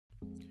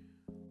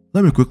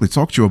Let me quickly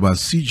talk to you about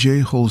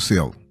CJ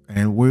Wholesale.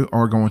 And we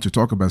are going to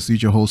talk about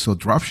CJ Wholesale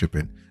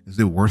Dropshipping. Is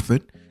it worth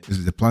it?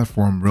 Is the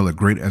platform really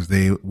great as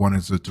they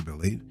wanted it to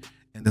believe?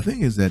 And the thing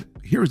is that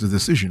here is the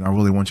decision I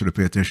really want you to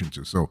pay attention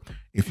to. So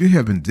if you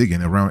have been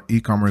digging around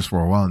e-commerce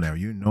for a while now,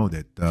 you know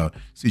that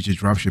CJ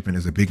Dropshipping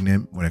is a big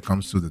name when it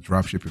comes to the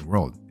dropshipping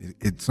world.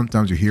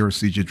 Sometimes you hear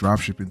CJ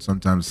Dropshipping,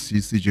 sometimes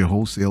CJ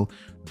Wholesale.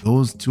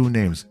 Those two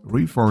names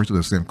refer to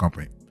the same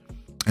company.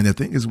 And the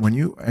thing is, when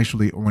you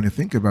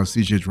think about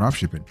CJ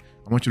Dropshipping,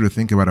 I want you to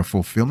think about a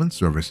fulfillment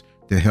service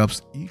that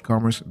helps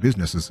e-commerce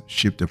businesses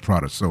ship their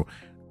products. So,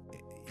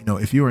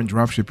 if you're in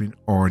dropshipping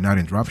or not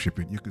in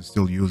dropshipping, you can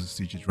still use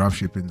CJ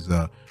Dropshipping's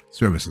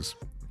services.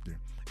 Okay?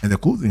 And the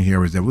cool thing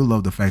here is that we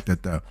love the fact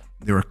that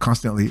they are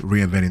constantly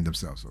reinventing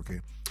themselves. Okay,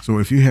 so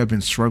if you have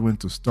been struggling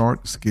to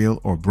start, scale,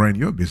 or brand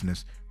your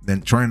business,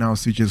 then trying out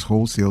CJ's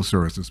wholesale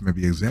services may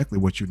be exactly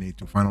what you need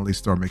to finally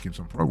start making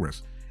some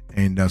progress.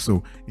 And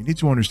so you need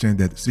to understand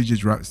that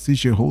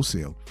CJ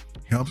Wholesale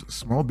helps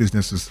small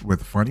businesses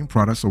with finding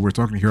products. So we're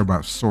talking here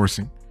about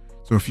sourcing.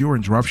 So if you're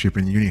in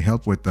dropshipping and you need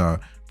help with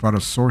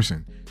product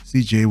sourcing,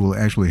 CJ will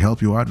actually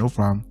help you out, no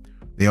problem.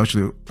 They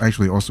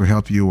actually also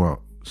help you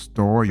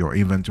store your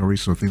inventory.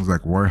 So things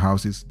like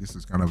warehouses, this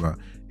is kind of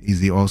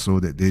easy also,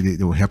 that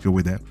they will help you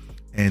with that.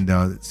 And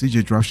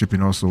CJ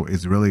Dropshipping also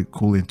is really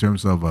cool in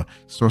terms of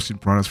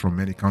sourcing products from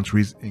many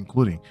countries,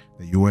 including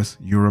the US,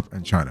 Europe,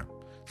 and China.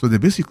 So they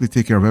basically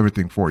take care of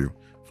everything for you,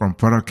 from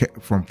product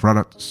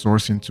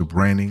sourcing to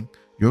branding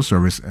your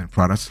service and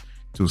products,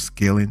 to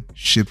scaling,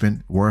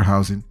 shipping,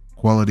 warehousing,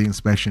 quality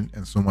inspection,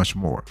 and so much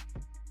more.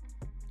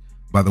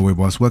 By the way,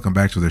 boss, welcome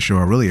back to the show.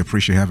 I really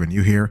appreciate having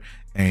you here.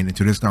 And in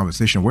today's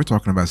conversation, we're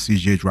talking about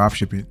CJ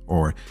Dropshipping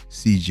or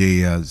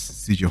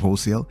CJ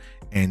Wholesale.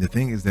 And the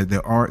thing is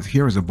that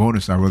here is a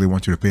bonus I really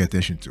want you to pay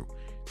attention to.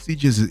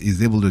 CJ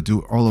is able to do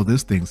all of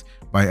these things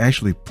by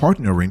actually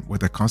partnering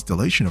with a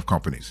constellation of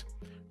companies.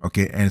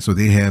 Okay, and so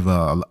they have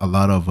a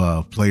lot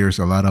of players,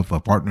 a lot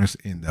of partners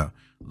in the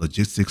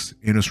logistics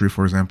industry,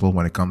 for example,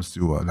 when it comes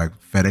to like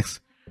FedEx,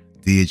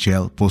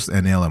 DHL,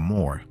 PostNL, and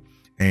more.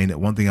 And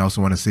one thing I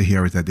also want to say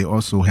here is that they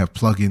also have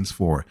plugins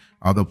for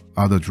other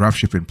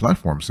dropshipping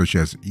platforms such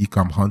as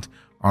Ecom Hunt,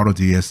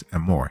 AutoDS,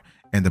 and more.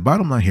 And the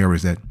bottom line here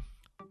is that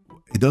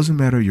it doesn't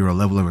matter your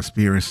level of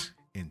experience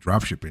in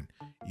dropshipping,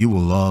 you will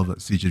love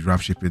CJ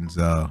Dropshipping's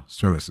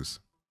services.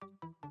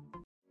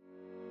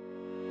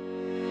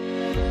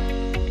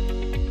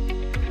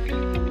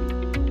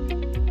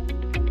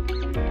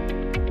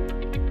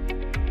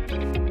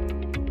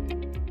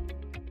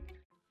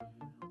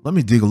 Let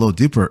me dig a little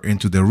deeper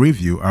into the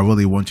review I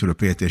really want you to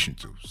pay attention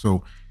to.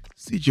 So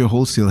CJ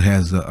Wholesale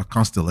has a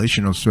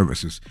constellation of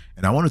services,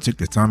 and I want to take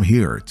the time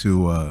here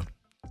to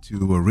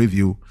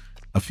review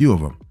a few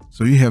of them.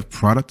 So you have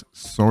product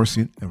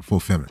sourcing and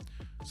fulfillment.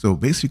 So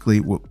basically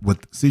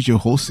with CJ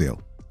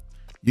Wholesale,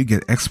 you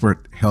get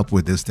expert help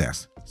with this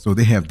task. So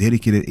they have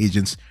dedicated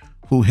agents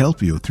who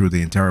help you through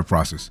the entire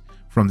process,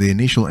 from the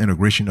initial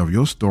integration of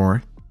your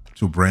store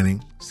to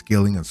branding,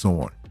 scaling, and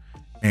so on.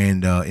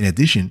 And in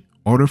addition,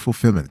 order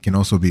fulfillment can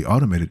also be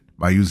automated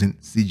by using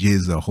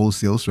CJ's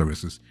wholesale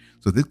services.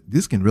 So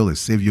this can really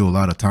save you a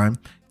lot of time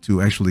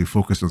to actually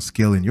focus on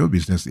scaling your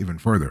business even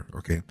further.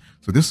 Okay,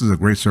 so this is a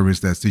great service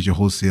that CJ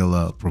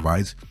Wholesale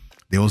provides.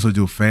 They also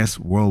do fast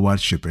worldwide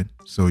shipping.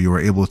 So you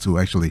are able to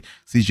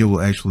CJ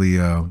will actually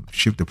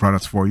ship the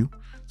products for you.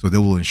 So they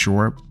will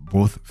ensure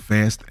both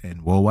fast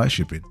and worldwide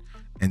shipping.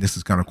 And this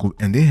is kind of cool.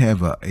 And they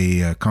have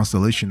a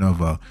constellation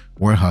of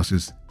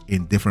warehouses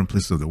in different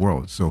places of the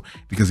world. So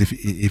because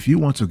if you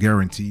want to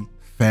guarantee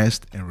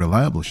fast and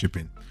reliable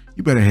shipping,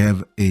 you better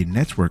have a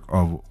network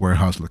of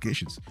warehouse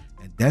locations.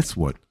 And that's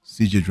what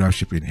CJ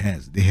Dropshipping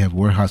has. They have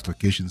warehouse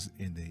locations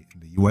in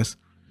the US,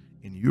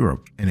 in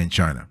Europe, and in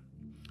China.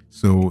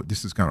 So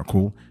this is kind of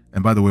cool.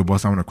 And by the way,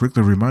 boss, I want to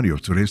quickly remind you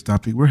of today's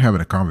topic. We're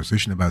having a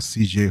conversation about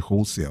CJ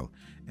Wholesale.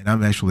 And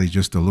I'm actually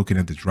just looking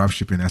at the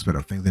dropshipping aspect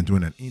of things and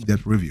doing an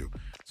in-depth review.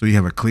 So you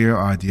have a clear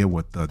idea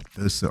what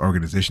this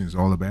organization is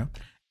all about.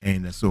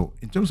 And so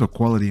in terms of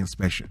quality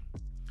inspection,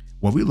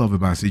 what we love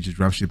about CJ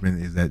Dropshipping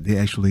is that they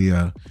actually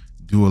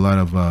do a lot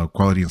of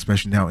quality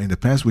inspection. Now, in the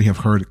past, we have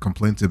heard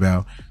complaints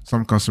about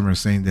some customers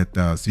saying that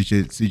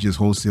CJ's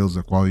Wholesale's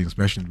quality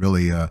inspection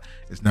really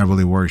is not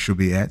really where it should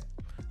be at.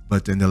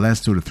 But in the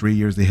last 2 to 3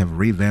 years, they have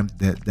revamped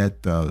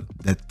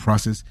that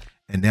process,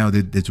 and now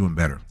they're doing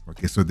better.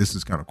 Okay, so this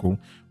is kind of cool.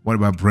 What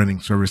about branding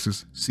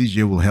services?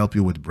 CJ will help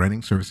you with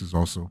branding services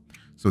also.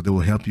 So they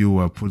will help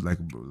you put like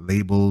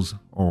labels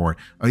or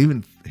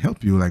even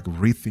help you like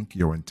rethink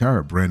your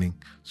entire branding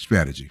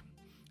strategy.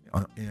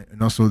 And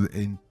also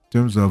in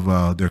terms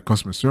of their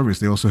customer service,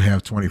 they also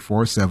have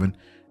 24/7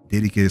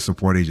 dedicated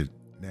support agent.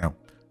 Now,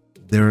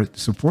 their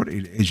support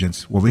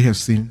agents, what we have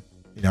seen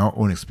in our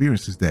own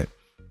experience is that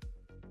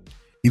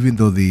even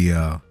though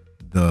the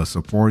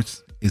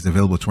support is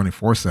available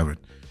 24/7,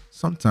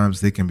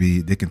 sometimes they can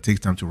take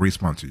time to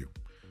respond to you.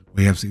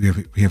 We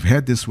have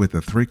had this with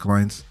 3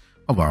 clients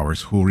of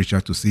ours who reach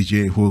out to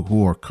CJ,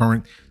 who are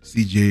current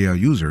CJ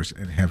users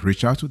and have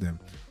reached out to them.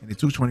 And it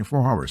took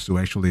 24 hours to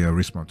actually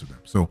respond to them.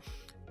 So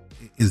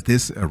is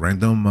this a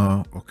random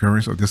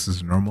occurrence or this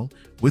is normal?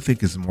 We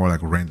think it's more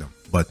like random,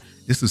 but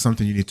this is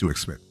something you need to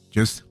expect.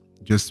 Just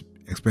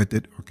expect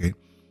it, okay?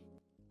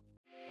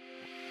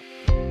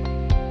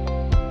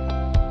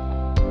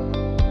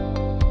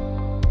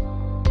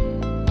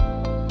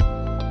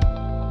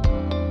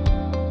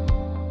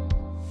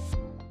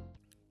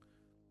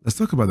 Let's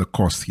talk about the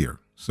cost here.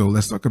 So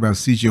let's talk about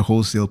CJ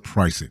Wholesale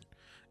pricing.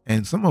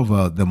 And some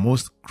of the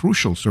most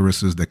crucial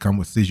services that come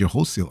with CJ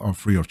Wholesale are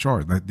free of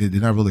charge. Like they're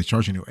not really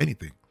charging you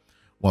anything,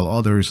 while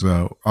others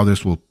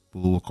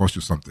will cost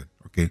you something.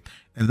 Okay.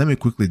 And let me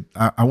quickly,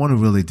 I want to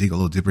really dig a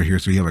little deeper here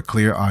so you have a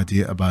clear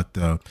idea about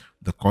the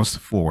cost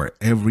for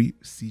every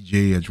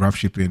CJ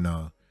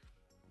dropshipping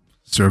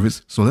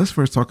service. So let's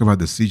first talk about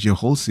the CJ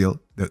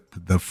Wholesale,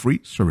 the free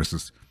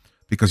services,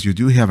 because you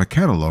do have a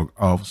catalog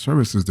of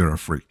services that are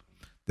free.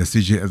 The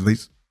CJ at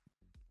least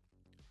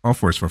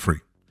offers for free.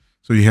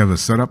 So you have a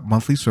setup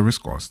monthly service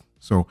cost.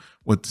 So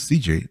with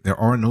CJ, there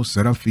are no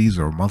setup fees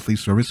or monthly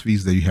service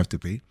fees that you have to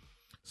pay.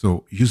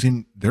 So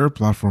using their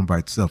platform by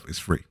itself is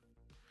free.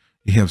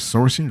 You have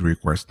sourcing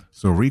request.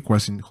 So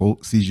requesting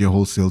CJ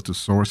Wholesale to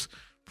source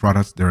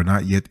products that are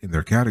not yet in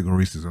their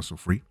categories is also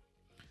free.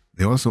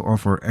 They also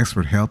offer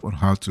expert help on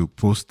how to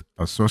post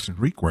a sourcing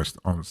request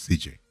on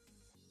CJ.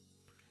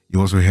 You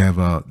also have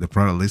the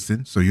product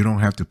listing, so you don't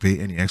have to pay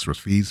any extra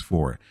fees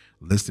for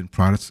listing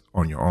products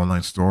on your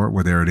online store,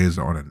 whether it is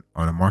on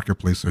a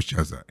marketplace such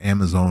as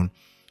Amazon,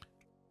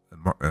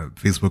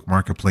 Facebook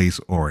Marketplace,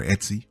 or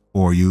Etsy,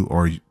 or you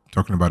are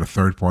talking about a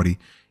third-party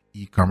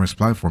e-commerce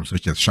platform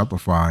such as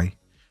Shopify,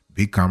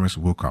 BigCommerce,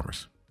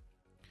 WooCommerce.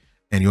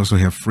 And you also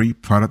have free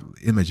product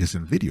images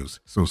and videos.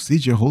 So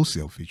CJ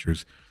Wholesale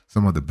features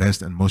some of the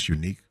best and most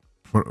unique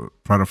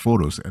product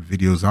photos and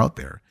videos out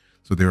there.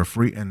 So they are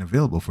free and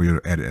available for you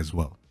to edit as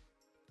well.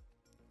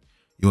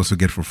 You also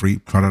get for free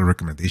product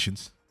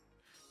recommendations.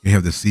 You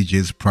have the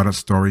CJ's product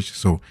storage.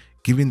 So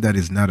given that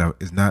is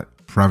not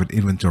private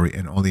inventory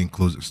and only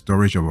includes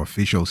storage of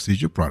official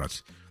CJ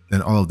products,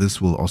 then all of this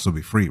will also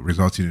be free,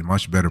 resulting in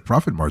much better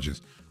profit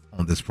margins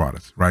on this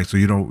product, right? So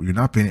you're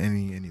not paying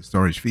any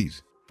storage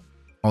fees.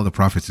 All the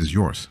profits is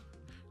yours.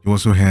 You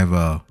also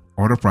have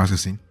order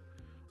processing,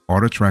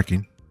 order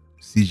tracking,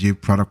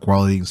 CJ product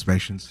quality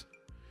inspections.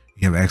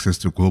 You have access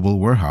to global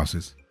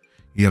warehouses.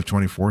 You have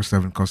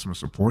 24/7 customer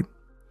support,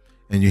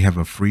 and you have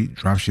a free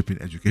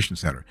dropshipping education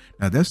center.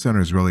 Now that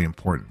center is really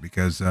important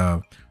because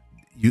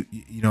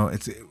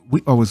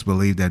we always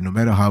believe that no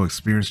matter how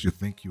experienced you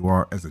think you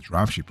are as a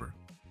dropshipper,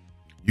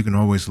 you can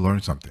always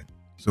learn something.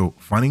 So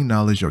finding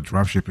knowledge of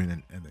dropshipping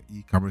and the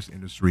e-commerce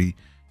industry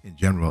in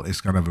general is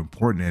kind of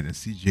important. And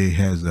CJ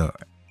has a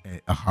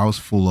house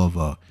full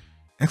of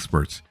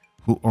experts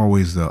who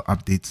always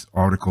updates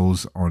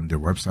articles on their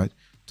website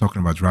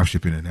talking about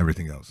dropshipping and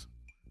everything else.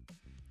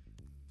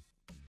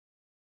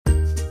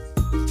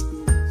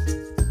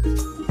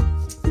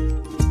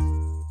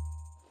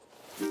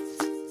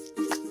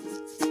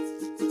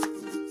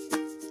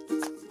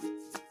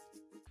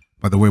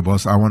 By the way,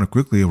 boss, I want to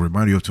quickly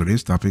remind you of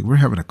today's topic. We're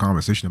having a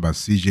conversation about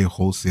CJ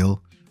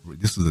Wholesale.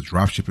 This is a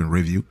dropshipping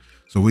review.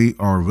 So we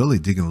are really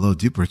digging a little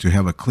deeper to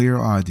have a clear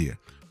idea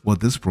what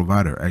this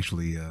provider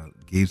actually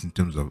gives in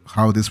terms of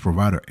how this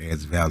provider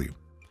adds value.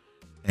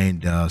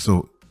 And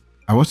so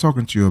I was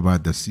talking to you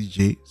about the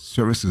CJ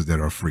services that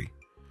are free.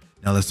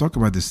 Now let's talk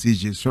about the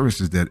CJ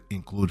services that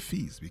include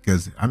fees,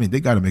 because I mean they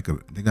gotta make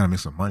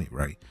some money,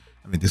 right?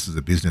 I mean, this is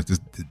a business.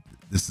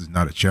 This is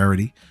not a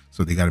charity,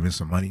 so they gotta make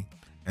some money.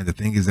 And the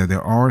thing is that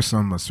there are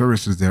some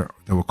services that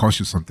will cost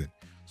you something.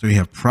 So you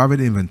have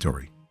private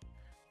inventory,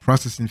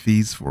 processing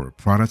fees for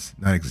products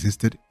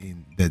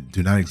that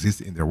do not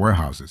exist in their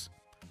warehouses,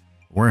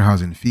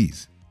 warehousing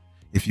fees.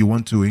 If you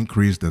want to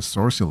increase the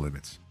sourcing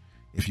limits,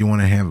 if you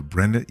want to have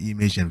branded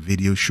image and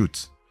video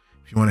shoots,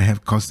 if you want to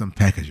have custom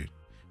packaging,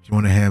 if you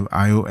want to have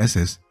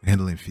iOSS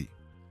handling fee.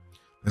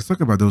 Let's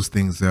talk about those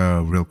things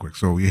real quick.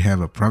 So you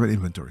have a private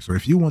inventory. So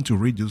if you want to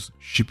reduce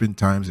shipping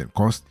times and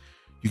cost,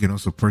 you can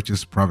also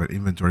purchase private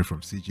inventory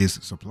from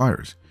CJ's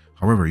suppliers.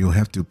 However, you'll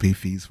have to pay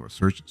fees for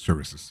search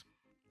services.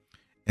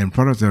 And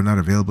products that are not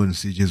available in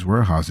CJ's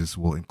warehouses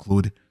will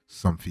include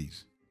some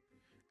fees.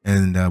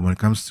 And when it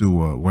comes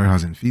to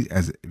warehousing fees,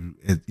 as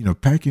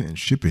packing and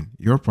shipping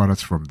your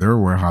products from their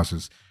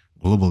warehouses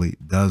globally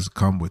does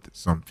come with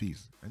some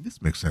fees. And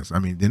this makes sense. I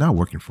mean, they're not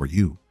working for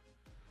you.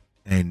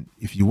 And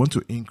if you want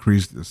to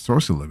increase the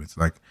sourcing limits,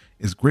 like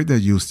it's great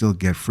that you still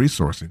get free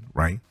sourcing,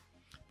 right?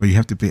 But you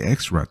have to pay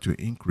extra to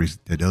increase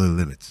the daily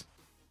limits.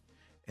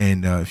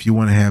 And if you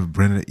want to have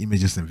branded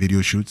images and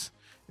video shoots,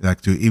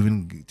 like to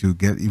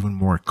get even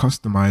more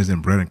customized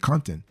and branded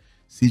content,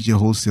 CJ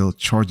Wholesale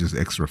charges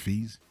extra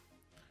fees.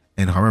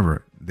 And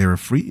however, their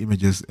free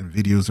images and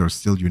videos are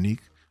still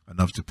unique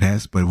enough to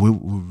pass. But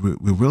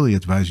we really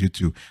advise you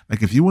to,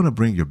 like, if you want to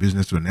bring your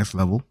business to the next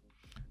level,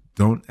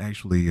 don't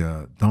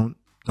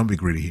be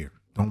greedy here.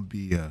 Don't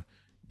be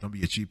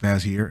a cheap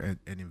ass here,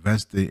 and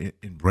invest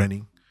in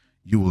branding,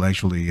 you will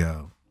actually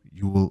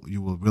you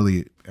will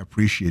really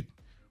appreciate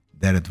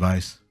that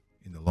advice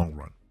in the long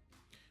run.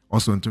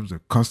 Also, in terms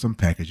of custom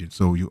packaging,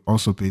 so you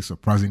also pay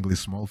surprisingly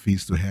small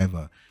fees to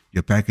have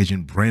your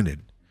packaging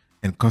branded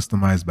and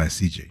customized by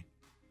CJ.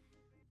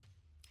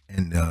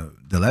 And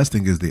the last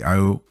thing is the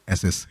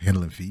IOSS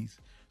handling fees.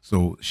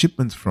 So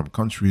shipments from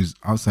countries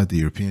outside the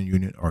European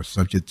Union are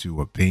subject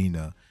to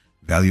paying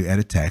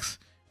value-added tax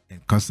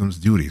and customs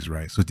duties,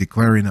 right? So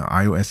declaring an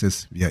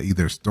IOSS via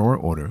either store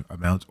order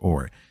amount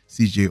or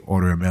CJ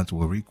order amount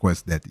will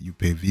request that you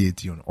pay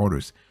VAT on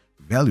orders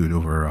valued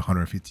over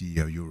 150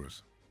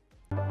 euros.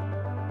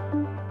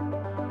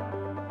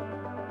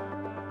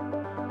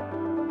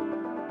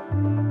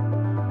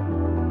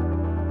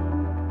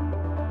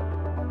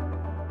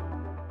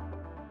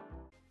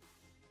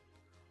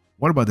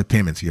 What about the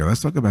payments here?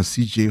 Let's talk about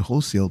CJ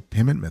wholesale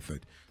payment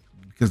method,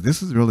 because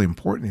this is really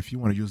important if you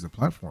want to use the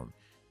platform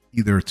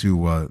either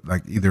to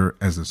either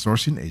as a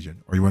sourcing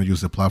agent, or you want to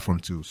use the platform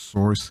to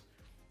source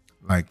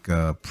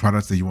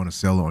products that you want to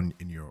sell on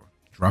in your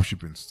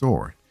dropshipping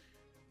store.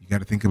 You got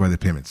to think about the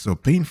payments. So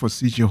paying for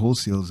CJ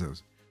wholesale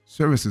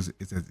services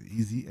is as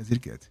easy as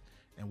it gets.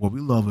 And what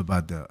we love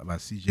about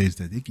CJ is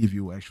that they give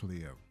you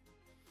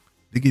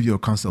a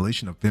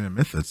constellation of payment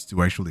methods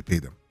to actually pay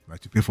them, like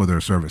to pay for their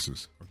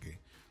services. Okay,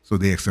 so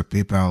they accept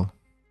PayPal,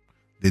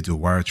 they do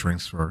wire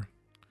transfer,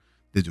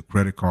 they do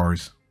credit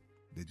cards,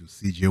 they do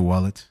CJ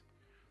wallet,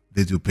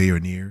 they do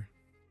Payoneer,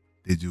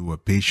 they do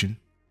Patient,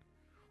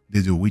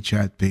 they do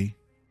WeChat Pay,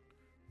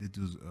 they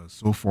do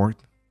so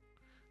forth,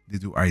 they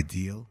do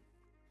Ideal,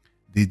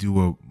 they do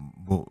a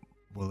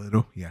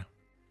Boleto. Yeah.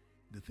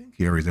 The thing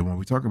here is that when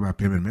we talk about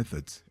payment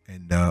methods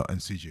and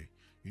CJ,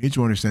 you need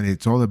to understand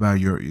it's all about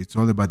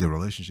the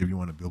relationship you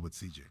want to build with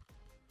CJ.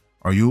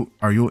 Are you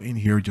in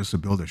here just to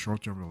build a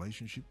short-term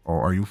relationship,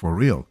 or are you for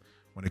real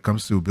when it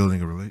comes to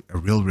building a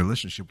real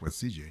relationship with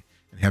CJ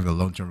and have a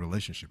long-term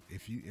relationship?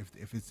 If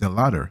it's the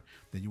latter,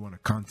 then you want to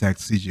contact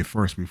CJ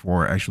first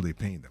before actually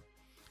paying them.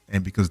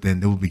 And because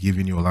then they will be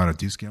giving you a lot of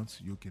discounts,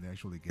 you can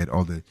actually get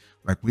all the,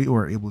 like we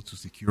were able to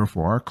secure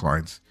for our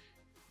clients,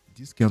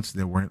 discounts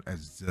that weren't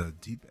as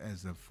deep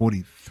as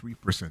 43%.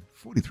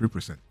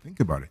 43%.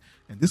 Think about it.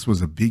 And this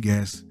was a big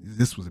ass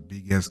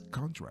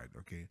contract.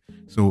 Okay,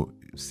 so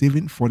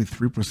saving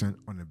 43%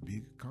 on a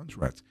big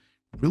contract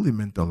really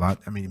meant a lot.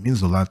 I mean, it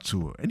means a lot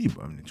to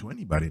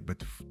anybody,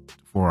 but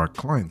for our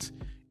clients,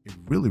 it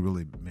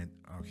really meant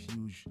a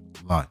huge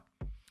lot.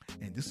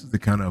 And this is the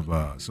kind of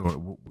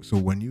so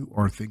when you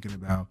are thinking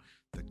about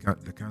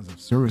the kinds of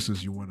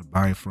services you want to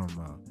buy from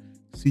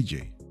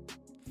CJ,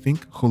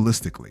 think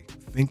holistically.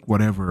 Think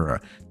whatever.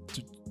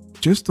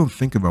 Just don't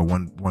think about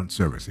one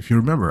service. If you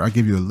remember, I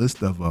gave you a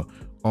list of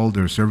all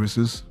their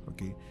services.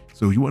 Okay,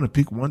 so you want to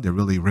pick one that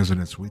really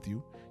resonates with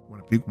you. You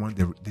want to pick one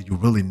that you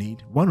really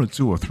need. One or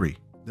two or three.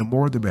 The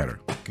more, the better.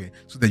 Okay,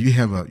 so that you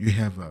have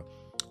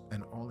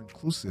an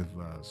all-inclusive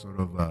sort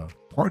of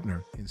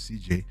partner in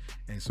CJ,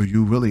 and so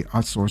you really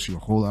outsource your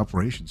whole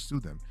operations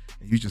to them,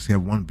 and you just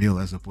have one bill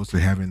as opposed to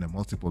having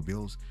multiple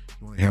bills.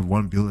 You only have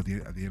one bill at the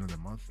end of the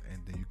month,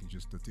 and then you can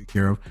just take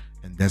care of,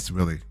 and that's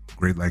really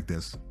great like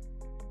this.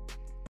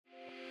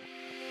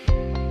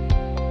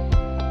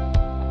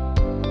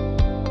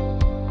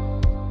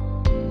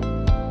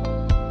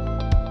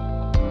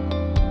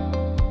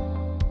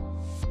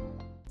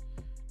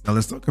 Now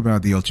let's talk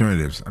about the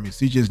alternatives. I mean,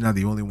 CJ is not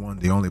the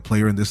only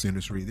player in this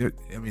industry.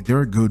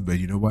 They're good, but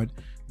you know what?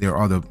 There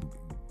are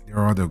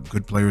other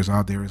good players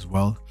out there as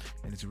well.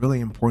 And it's really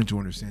important to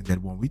understand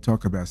that when we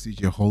talk about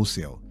CJ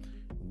wholesale,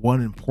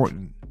 one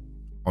important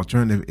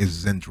alternative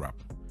is Zendrop.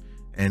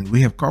 And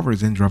we have covered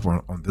Zendrop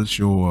on this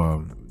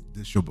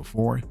show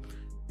before.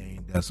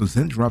 And so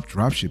Zendrop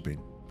dropshipping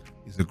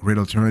is a great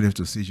alternative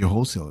to CJ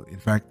wholesale. In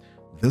fact,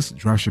 this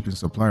dropshipping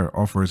supplier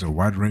offers a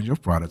wide range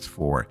of products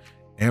for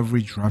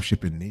every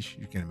dropshipping niche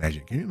you can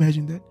imagine. Can you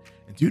imagine that?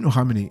 And do you know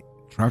how many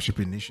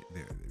dropshipping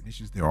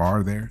niches there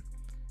are there?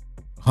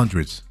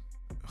 Hundreds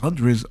of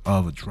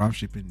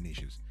dropshipping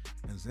niches.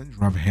 And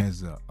Zendrop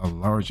has a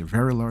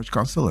very large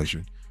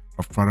constellation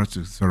of products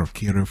to sort of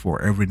cater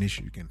for every niche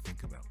you can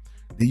think about.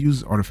 They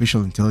use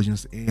artificial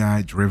intelligence,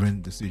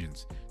 AI-driven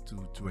decisions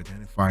to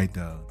identify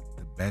the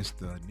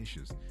best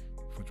niches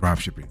for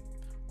dropshipping.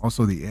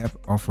 Also, the app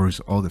offers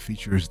all the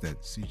features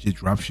that CJ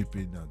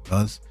dropshipping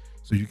does.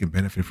 So you can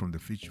benefit from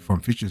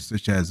features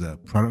such as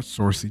product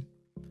sourcing,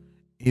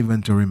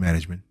 inventory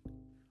management,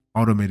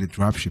 automated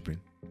dropshipping,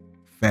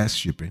 fast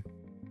shipping.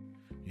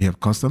 You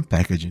have custom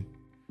packaging.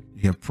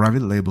 You have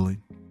private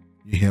labeling.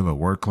 You have a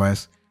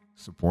world-class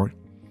support.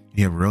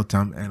 You have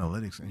real-time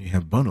analytics, and you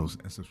have bundles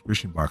and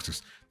subscription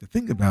boxes. The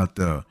thing about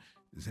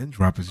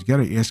Zendrop is you got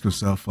to ask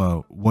yourself,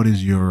 what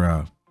is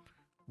the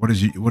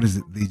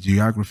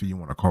geography you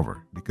want to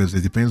cover? Because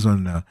it depends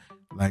on the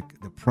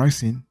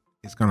pricing.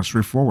 It's kind of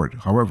straightforward.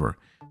 However,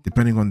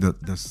 depending on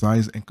the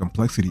size and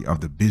complexity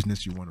of the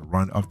business you want to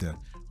run, of the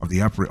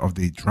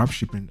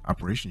dropshipping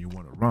operation you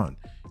want to run,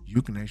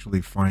 you can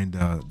actually find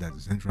that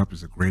Zendrop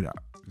is a great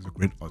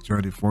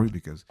alternative for you,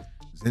 because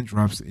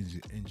Zendrop's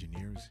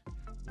engineers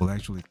will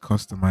actually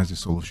customize the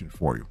solution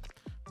for you.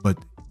 But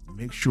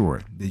make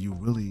sure that you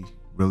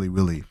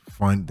really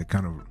find the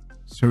kind of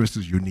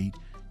services you need.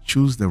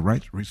 Choose the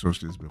right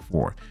resources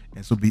before.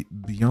 And so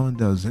beyond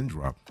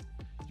Zendrop,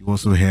 you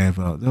also have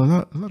there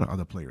are a lot of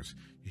other players.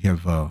 You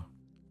have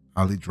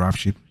Ali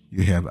Dropship,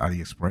 you have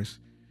AliExpress,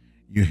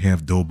 you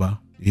have Doba,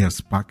 you have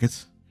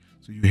Spockets.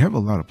 So you have a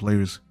lot of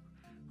players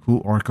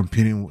who are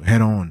competing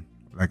head on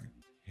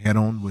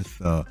with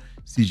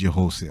CJ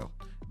Wholesale.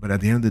 But at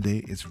the end of the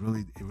day, it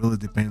really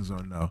depends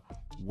on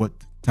what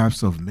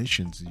types of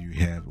missions you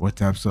have, what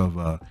types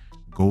of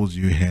goals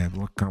you have,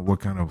 what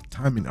kind of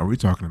timing are we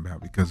talking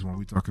about? Because when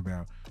we talk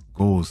about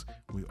goals,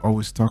 we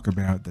always talk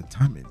about the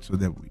timing, so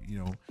that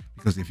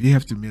because if you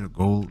have to meet a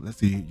goal, let's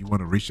say you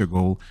want to reach a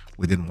goal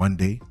within 1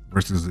 day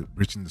versus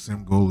reaching the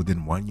same goal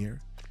within 1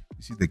 year.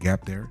 You see the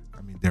gap there?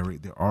 I mean,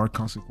 there are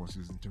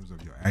consequences in terms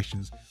of your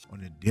actions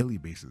on a daily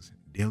basis.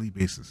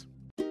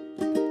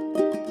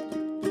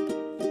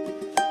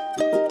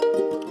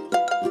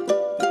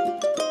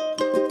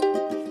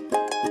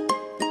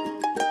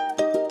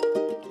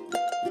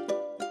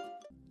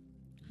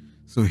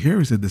 So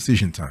here is the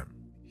decision time.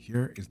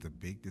 Here is the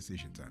big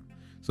decision time.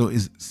 So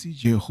is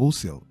CJ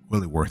Wholesale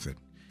really worth it?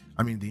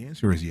 I mean, the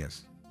answer is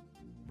yes.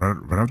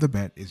 Right off the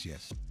bat is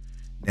yes.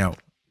 Now,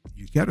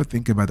 you got to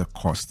think about the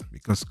cost,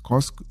 because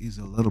cost is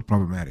a little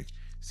problematic.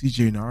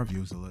 CJ, in our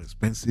view, is a little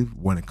expensive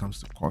when it comes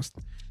to cost.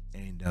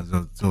 And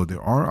so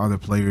there are other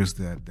players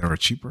that are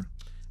cheaper.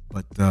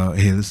 But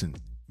hey, listen,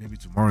 maybe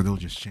tomorrow they'll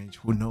just change.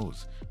 Who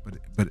knows?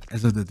 But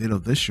as of the date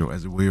of this show,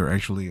 as we are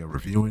actually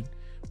reviewing,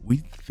 we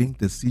think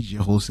that CJ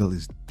Wholesale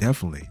is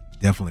definitely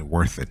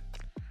worth it.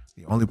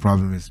 The only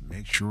problem is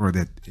make sure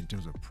that in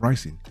terms of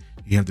pricing,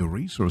 you have the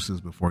resources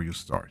before you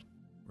start.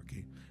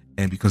 Okay,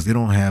 and because they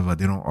don't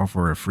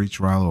offer a free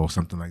trial or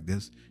something like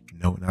this,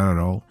 no, not at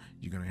all.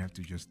 You're gonna have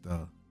to just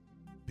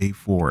pay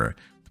for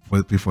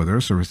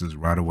their services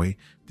right away.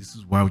 This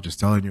is why I was just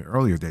telling you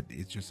earlier that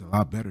it's just a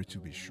lot better to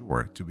be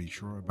sure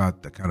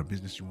about the kind of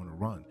business you want to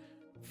run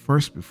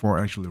first before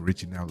actually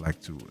reaching out,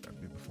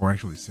 before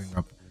actually setting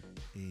up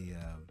a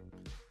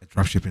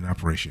dropshipping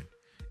operation.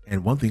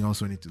 And one thing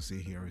also I need to say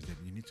here is that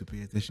you need to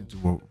pay attention to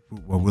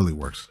what really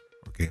works.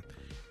 Okay,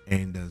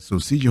 and so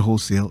CJ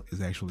Wholesale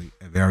is actually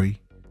a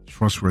very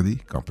trustworthy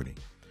company.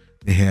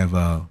 They have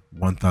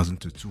 1,000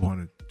 to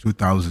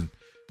 2,000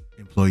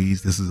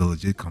 employees. This is a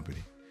legit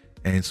company.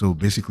 And so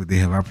basically they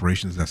have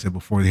operations, as I said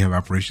before, they have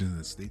operations in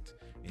the States,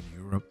 in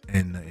Europe,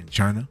 and in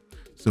China.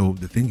 So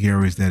the thing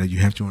here is that you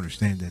have to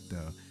understand that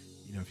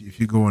if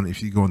you go on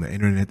the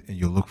internet and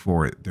you look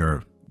for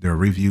their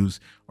reviews,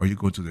 or you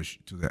go to the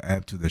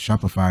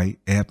Shopify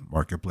app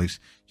marketplace,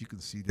 you can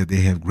see that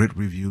they have great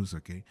reviews.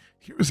 Okay,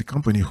 here is a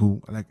company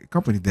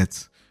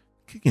that's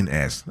kicking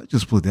ass. Let's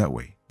just put it that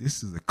way.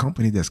 This is a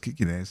company that's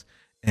kicking ass,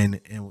 and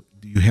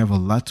you have a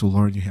lot to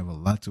learn. You have a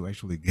lot to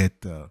actually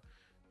get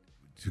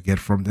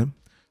from them.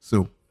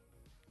 So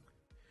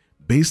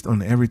based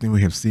on everything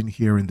we have seen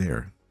here and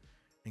there,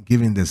 and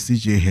given that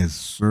CJ has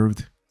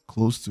served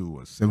close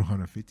to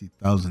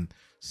 750,000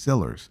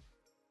 sellers,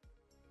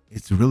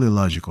 it's really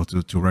logical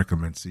to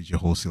recommend CJ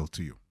Wholesale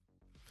to you.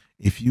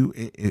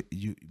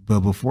 But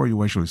before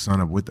you actually sign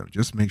up with them,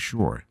 just make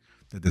sure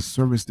that the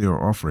service they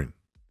are offering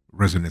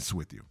resonates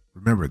with you.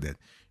 Remember that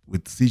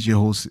with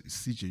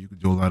CJ, you can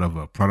do a lot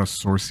of product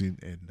sourcing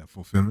and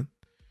fulfillment.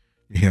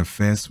 You have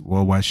fast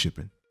worldwide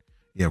shipping.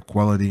 You have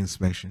quality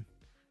inspection.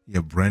 You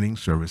have branding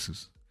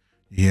services.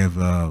 You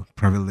have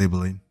private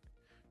labeling.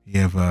 You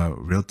have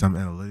real-time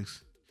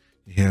analytics.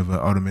 You have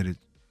automated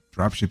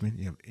drop shipping.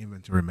 You have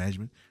inventory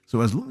management. So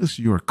as long as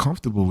you are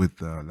comfortable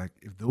with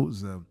if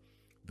those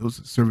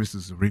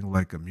services ring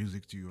like a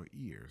music to your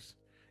ears,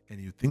 and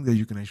you think that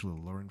you can actually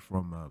learn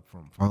from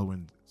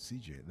following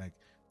CJ,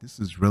 this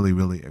is really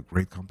a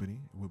great company.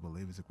 We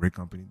believe it's a great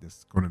company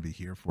that's going to be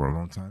here for a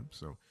long time.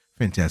 So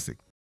fantastic.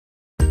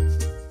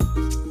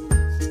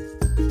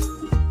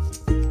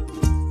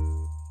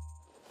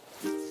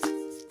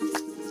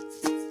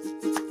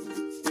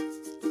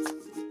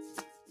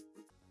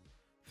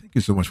 Thank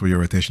you so much for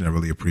your attention. I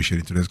really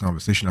appreciate it. Today's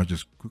conversation, I've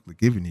just quickly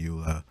given you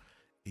a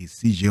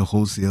CJ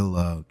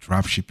Wholesale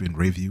dropshipping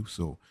review.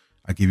 So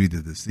I give you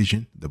the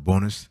decision, the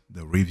bonus,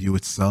 the review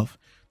itself,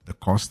 the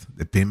cost,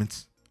 the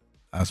payments.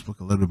 I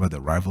spoke a little bit about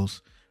the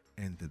rivals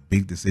and the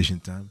big decision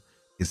time.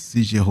 Is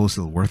CJ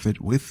Wholesale worth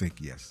it? We think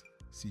yes.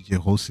 CJ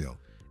Wholesale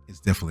is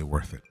definitely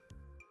worth it.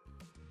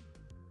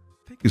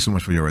 Thank you so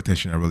much for your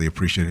attention. I really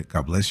appreciate it.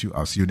 God bless you.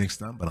 I'll see you next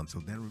time. But until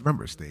then,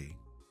 remember, stay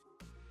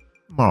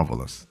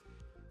marvelous.